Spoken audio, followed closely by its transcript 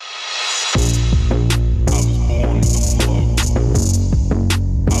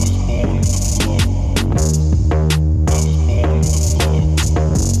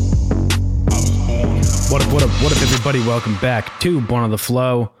everybody. Welcome back to Born on the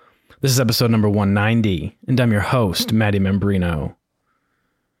Flow. This is episode number 190, and I'm your host, Matty Membrino.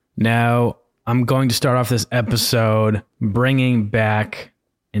 Now, I'm going to start off this episode bringing back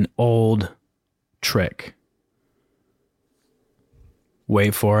an old trick.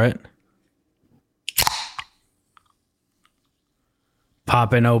 Wait for it.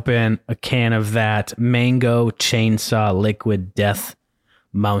 Popping open a can of that Mango Chainsaw Liquid Death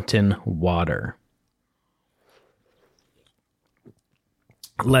Mountain Water.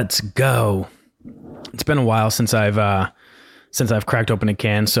 Let's go. It's been a while since I've cracked open a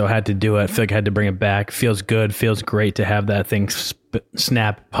can, so I had to do it. I feel like I had to bring it back. Feels good. Feels great to have that thing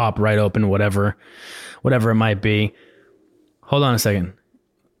snap, pop right open, whatever it might be. Hold on a second.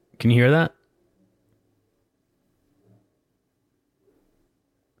 Can you hear that?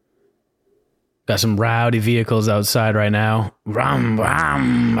 Got some rowdy vehicles outside right now. Rum,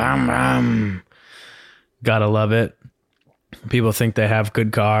 rum, rum, rum. Gotta love it. People think they have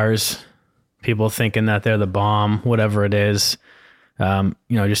good cars. People thinking that they're the bomb, whatever it is.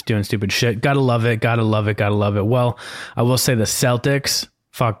 Just doing stupid shit. Gotta love it. Gotta love it. Gotta love it. Well, I will say the Celtics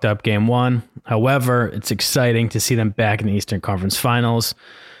fucked up game one. However, it's exciting to see them back in the Eastern Conference Finals.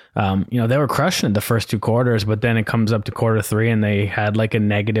 They were crushing it the first two quarters, but then it comes up to quarter three and they had like a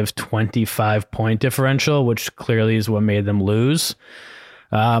negative 25-point differential, which clearly is what made them lose.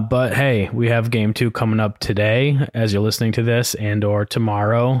 But hey, we have game two coming up today as you're listening to this, and or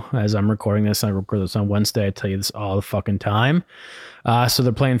tomorrow as I'm recording this. I record this on Wednesday. I tell you this all the fucking time. So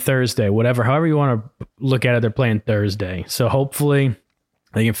they're playing Thursday, however you want to look at it, they're playing Thursday. So hopefully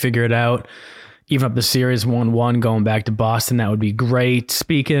they can figure it out. Even up the series 1-1 going back to Boston. That would be great.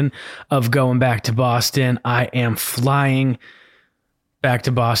 Speaking of going back to Boston, I am flying back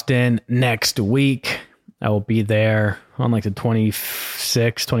to Boston next week. I will be there on like the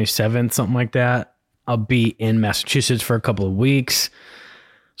 26th, 27th, something like that. I'll be in Massachusetts for a couple of weeks.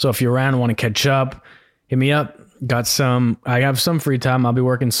 So if you're around and want to catch up, hit me up. I have some free time. I'll be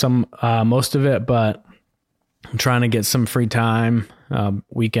working most of it, but I'm trying to get some free time,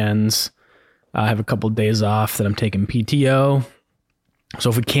 weekends. I have a couple of days off that I'm taking PTO. So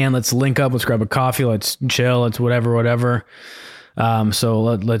if we can, let's link up. Let's grab a coffee. Let's chill. Let's whatever. So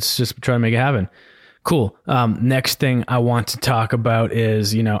let's just try to make it happen. Cool. Next thing I want to talk about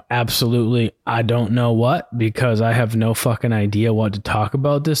is, absolutely, I don't know what, because I have no fucking idea what to talk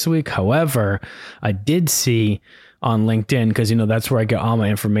about this week. However, I did see on LinkedIn, because, that's where I get all my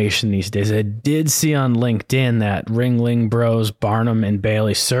information these days. I did see on LinkedIn that Ringling Bros, Barnum and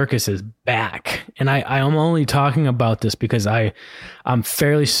Baily Circus is back. And I am only talking about this because I'm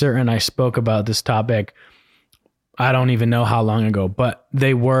fairly certain I spoke about this topic. I don't even know how long ago, but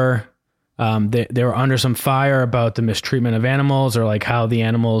they were under some fire about the mistreatment of animals, or like how the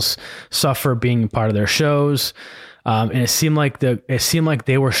animals suffer being part of their shows. And it seemed like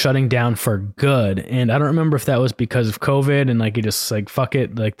they were shutting down for good. And I don't remember if that was because of COVID and like, you just like, fuck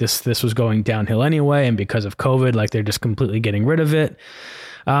it. Like this was going downhill anyway. And because of COVID, like they're just completely getting rid of it.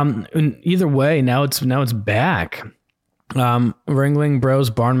 And either way, now it's back. Ringling Bros,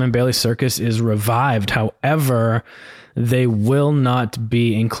 Barnum and Baily Circus is revived. However, they will not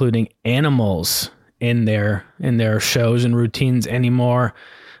be including animals in their shows and routines anymore.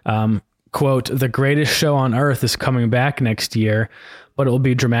 Quote, the greatest show on earth is coming back next year, but it will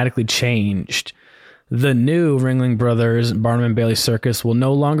be dramatically changed. The new Ringling Brothers, Barnum and Baily Circus will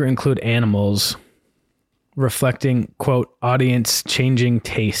no longer include animals, reflecting, quote, audience changing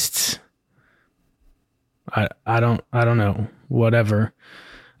tastes. I don't know, whatever.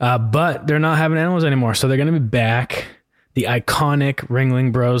 But they're not having animals anymore, so they're going to be back. The iconic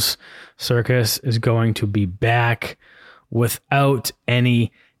Ringling Bros Circus is going to be back without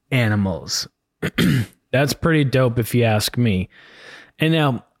any animals. That's pretty dope if you ask me. And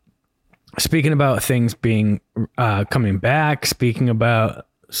now, speaking about things being coming back, speaking of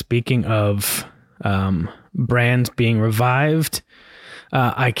brands being revived,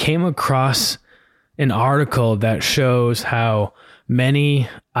 I came across an article that shows how many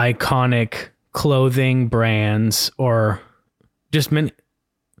iconic clothing brands, or just many,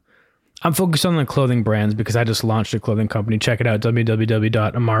 I'm focused on the clothing brands because I just launched a clothing company. Check it out,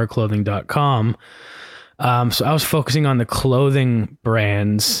 www.amaraclothing.com. So I was focusing on the clothing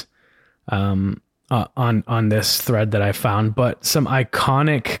brands on this thread that I found, but some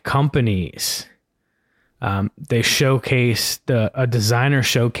iconic companies. They showcased, a designer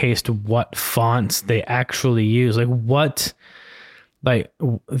showcased what fonts they actually use, like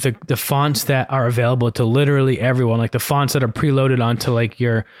the fonts that are available to literally everyone, like the fonts that are preloaded onto like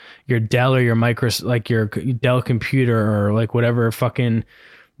your Dell or your your Dell computer, or like whatever fucking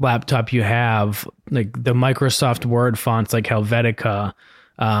laptop you have, like the Microsoft Word fonts like Helvetica,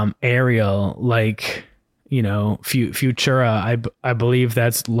 Arial, like, you know, Futura. I believe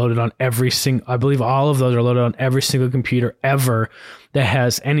that's loaded on I believe all of those are loaded on every single computer ever that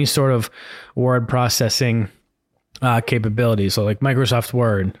has any sort of word processing capability. So like Microsoft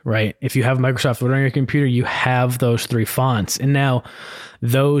Word, right? If you have Microsoft Word on your computer, you have those 3 fonts. And now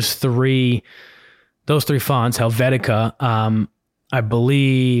those three fonts, Helvetica, I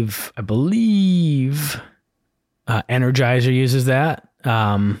believe Energizer uses that.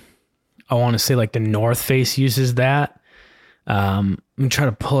 I want to say like the North Face uses that. I'm going to try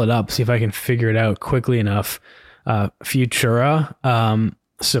to pull it up, see if I can figure it out quickly enough. Futura,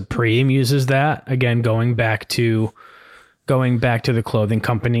 Supreme uses that. Again, going back to the clothing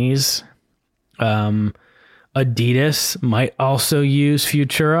companies. Adidas might also use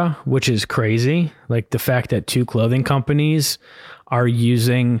Futura, which is crazy. Like the fact that 2 clothing companies are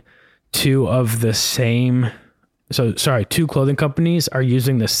using 2 clothing companies are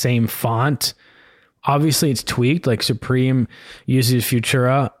using the same font. Obviously it's tweaked, like Supreme uses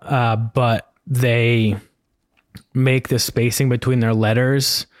Futura, but they make the spacing between their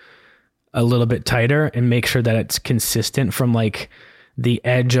letters a little bit tighter and make sure that it's consistent from like the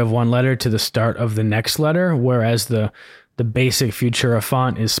edge of one letter to the start of the next letter, whereas the basic Futura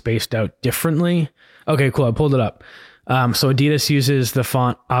font is spaced out differently. Okay, cool. I pulled it up. So Adidas uses the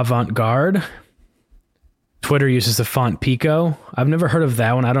font Avant-Garde. Twitter uses the font Pico. I've never heard of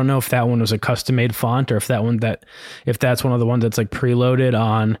that one. I don't know if that one was a custom-made font or if that's one of the ones that's like preloaded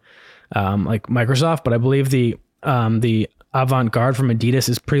on like Microsoft. But I believe the Avant-Garde from Adidas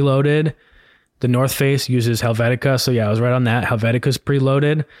is preloaded. The North Face uses Helvetica. So yeah, I was right on that. Helvetica's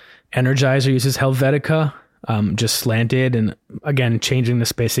preloaded. Energizer uses Helvetica, just slanted, and again changing the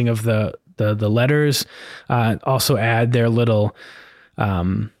spacing of the letters. Also add their little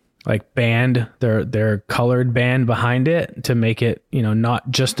like band, their colored band behind it to make it, you know, not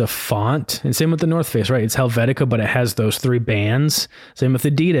just a font. And same with the North Face, right? It's Helvetica, but it has those 3 bands. Same with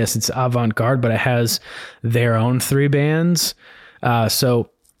Adidas, it's Avant-Garde, but it has their own 3 bands. So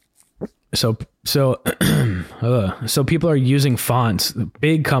people are using fonts.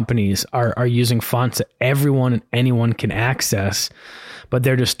 Big companies are using fonts that everyone and anyone can access, but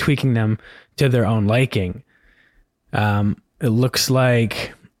they're just tweaking them to their own liking. It looks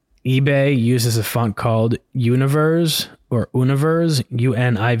like eBay uses a font called Univers or Univers,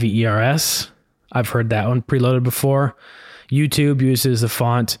 Univers. I've heard that one preloaded before. YouTube uses the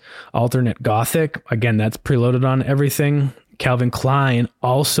font Alternate Gothic. Again, that's preloaded on everything. Calvin Klein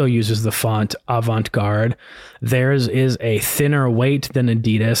also uses the font Avant-Garde. Theirs is a thinner weight than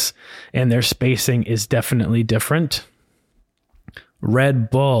Adidas, and their spacing is definitely different. Red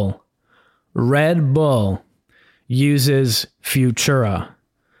Bull uses Futura.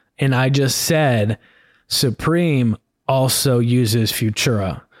 And I just said Supreme also uses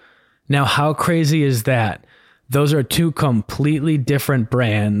Futura. Now, how crazy is that? Those are 2 completely different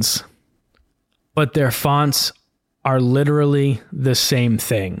brands, but their fonts are literally the same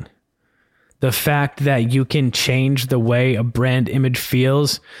thing. The fact that you can change the way a brand image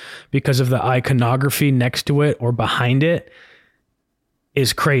feels because of the iconography next to it or behind it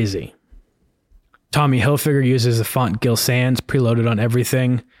is crazy. Tommy Hilfiger uses the font Gil Sans, preloaded on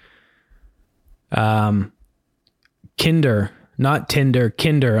everything. Kinder, not Tinder,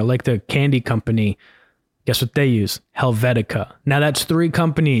 Kinder, like the candy company. Guess what they use? Helvetica. Now that's 3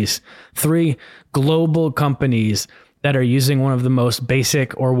 companies, 3 global companies that are using one of the most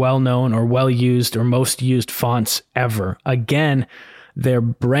basic or well-known or well-used or most used fonts ever. Again, their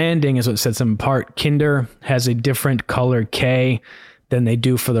branding is what sets them apart. Kinder has a different color K than they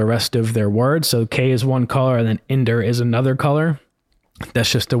do for the rest of their words. So K is one color and then Inder is another color.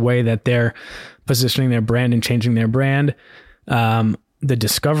 That's just the way that they're positioning their brand and changing their brand. The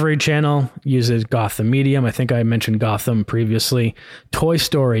Discovery Channel uses Gotham Medium. I think I mentioned Gotham previously. Toy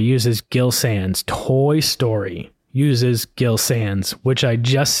Story uses Gil Sans. Toy Story uses Gil Sans, which I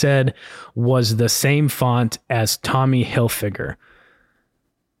just said was the same font as Tommy Hilfiger.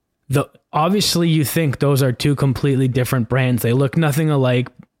 Obviously, you think those are 2 completely different brands. They look nothing alike,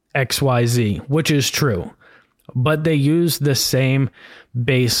 XYZ, which is true. But they use the same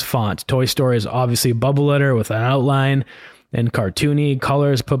base font. Toy Story is obviously bubble letter with an outline and cartoony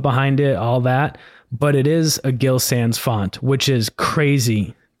colors put behind it, all that. But it is a Gil Sans font, which is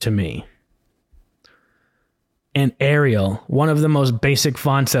crazy to me. And Arial, one of the most basic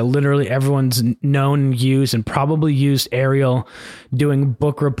fonts that literally everyone's known and used and probably used Arial doing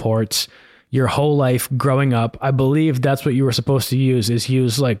book reports, your whole life growing up. I believe that's what you were supposed to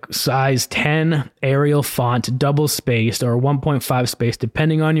use like size 10 Arial font, double spaced or 1.5 space,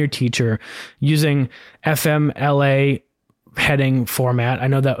 depending on your teacher, using FMLA heading format. I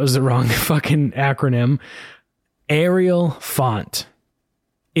know that was the wrong fucking acronym. Arial font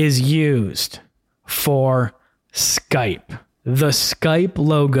is used for Skype. The Skype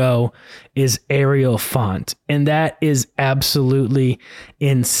logo is Arial font, and that is absolutely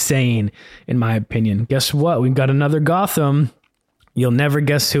insane, in my opinion. Guess what? We've got another Gotham. You'll never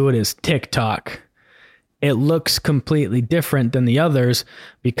guess who it is. TikTok. It looks completely different than the others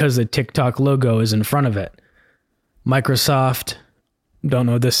because the TikTok logo is in front of it. Microsoft, don't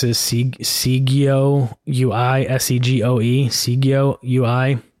know, this is Segio UI, S-E-G-O-E, Segio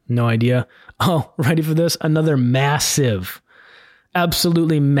UI, no idea. Oh, ready for this? Another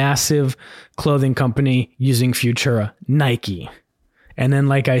absolutely massive clothing company using Futura, Nike. And then,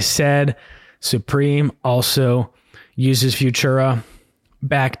 like I said, Supreme also uses Futura.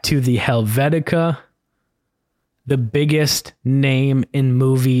 Back to the Helvetica, the biggest name in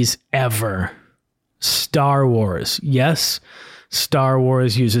movies ever. Star Wars. Yes, Star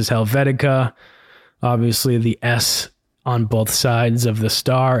Wars uses Helvetica. Obviously, the S on both sides of the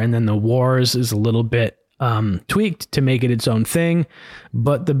star, and then the Wars is a little bit tweaked to make it its own thing.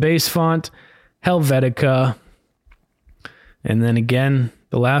 But the base font, Helvetica. And then again,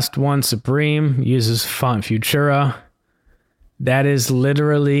 the last one, Supreme, uses font Futura. That is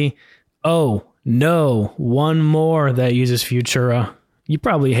literally, oh no, one more that uses Futura. You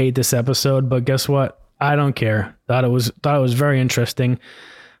probably hate this episode, but guess what? I don't care. Thought it was very interesting.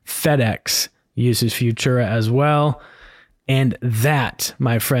 FedEx uses Futura as well. And that,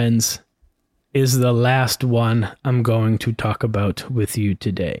 my friends, is the last one I'm going to talk about with you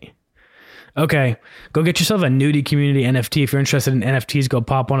today. Okay, go get yourself a nudie community NFT. If you're interested in NFTs, go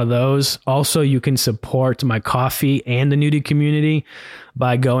pop one of those. Also, you can support my coffee and the nudie community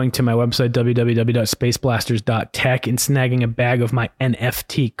by going to my website, www.spaceblasters.tech, and snagging a bag of my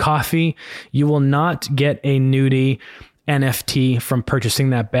NFT coffee. You will not get a nudie NFT from purchasing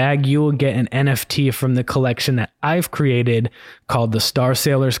that bag. You will get an NFT from the collection that I've created called the Star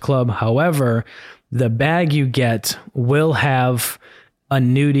Sailors Club. However, the bag you get will have a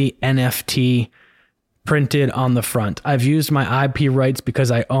nudie NFT printed on the front. I've used my IP rights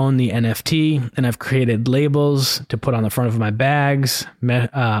because I own the NFT, and I've created labels to put on the front of my bags,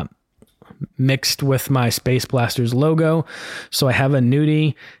 mixed with my Space Blasters logo. So I have a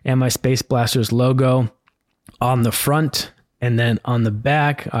nudie and my Space Blasters logo on the front, and then on the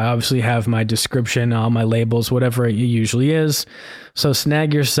back, I obviously have my description, all my labels, whatever it usually is. So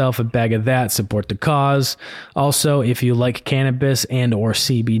snag yourself a bag of that, support the cause. Also, if you like cannabis and or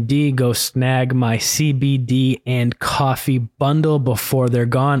CBD, go snag my CBD and coffee bundle before they're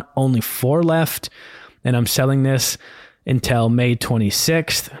gone. Only 4 left, and I'm selling this until May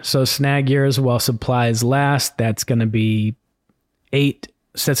 26th. So snag yours while supplies last. That's going to be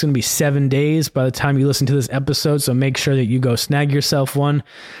 7 days by the time you listen to this episode. So make sure that you go snag yourself one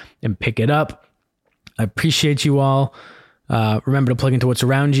and pick it up. I appreciate you all. Remember to plug into what's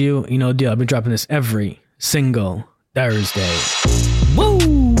around you. You know the deal. I've been dropping this every single Thursday.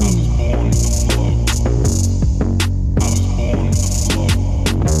 Woo!